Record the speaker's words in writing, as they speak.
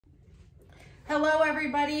Hello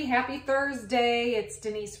everybody, happy Thursday. It's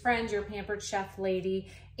Denise Friend, your Pampered Chef lady,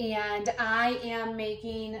 and I am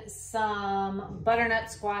making some butternut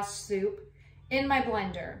squash soup in my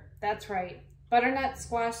blender. That's right, butternut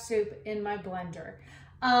squash soup in my blender.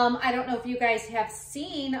 I don't know if you guys have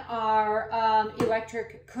seen our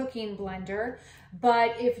electric cooking blender,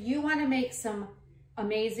 but if you want to make some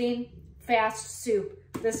amazing fast soup,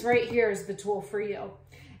 this right here is the tool for you.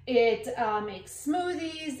 It makes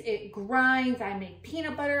smoothies, it grinds, I make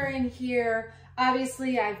peanut butter in here.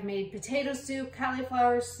 Obviously, I've made potato soup,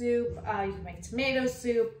 cauliflower soup, you can make tomato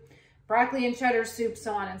soup, broccoli and cheddar soup,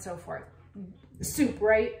 so on and so forth. Soup,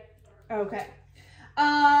 right? Okay.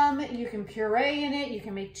 You can puree in it, you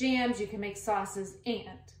can make jams, you can make sauces,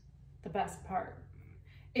 and the best part,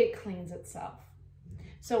 it cleans itself.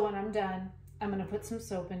 So when I'm done, I'm gonna put some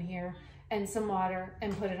soap in here and some water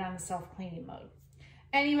and put it on the self-cleaning mode.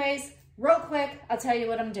 Anyways, real quick, I'll tell you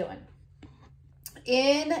what I'm doing.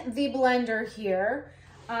 In the blender here,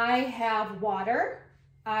 I have water,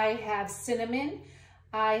 I have cinnamon,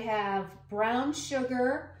 I have brown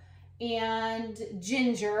sugar and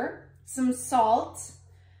ginger, some salt,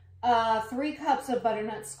 3 cups of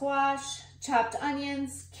butternut squash, chopped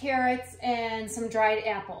onions, carrots, and some dried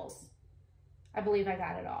apples. I believe I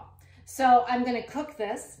got it all. So I'm gonna cook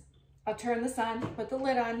this. I'll turn this on, put the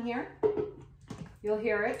lid on here. You'll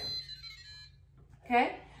hear it,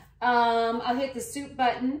 okay? I'll hit the soup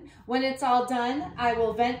button. When it's all done, I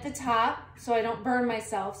will vent the top so I don't burn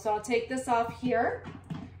myself. So I'll take this off here.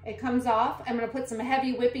 It comes off. I'm gonna put some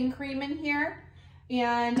heavy whipping cream in here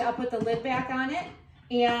and I'll put the lid back on it.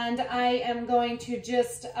 And I am going to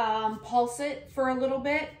just pulse it for a little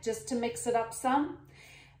bit just to mix it up some.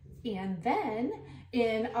 And then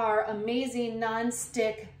in our amazing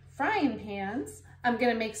non-stick frying pans, I'm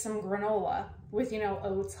gonna make some granola with, you know,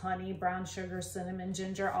 oats, honey, brown sugar, cinnamon,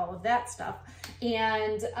 ginger, all of that stuff.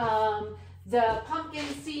 And the pumpkin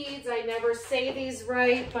seeds, I never say these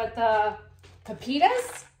right, but the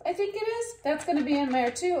pepitas, I think it is, that's gonna be in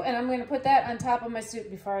there too. And I'm gonna put that on top of my soup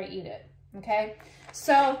before I eat it, okay?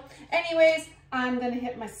 So anyways, I'm gonna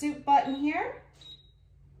hit my soup button here.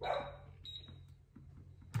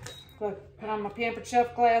 Look, put on my Pampered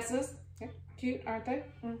Chef glasses. Yeah, cute, aren't they?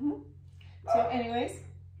 So anyways,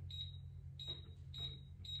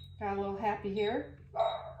 got a little happy here.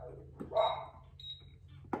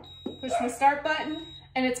 Push my start button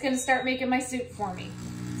and it's gonna start making my soup for me.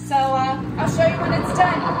 So I'll show you when it's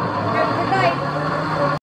done. Have a good night.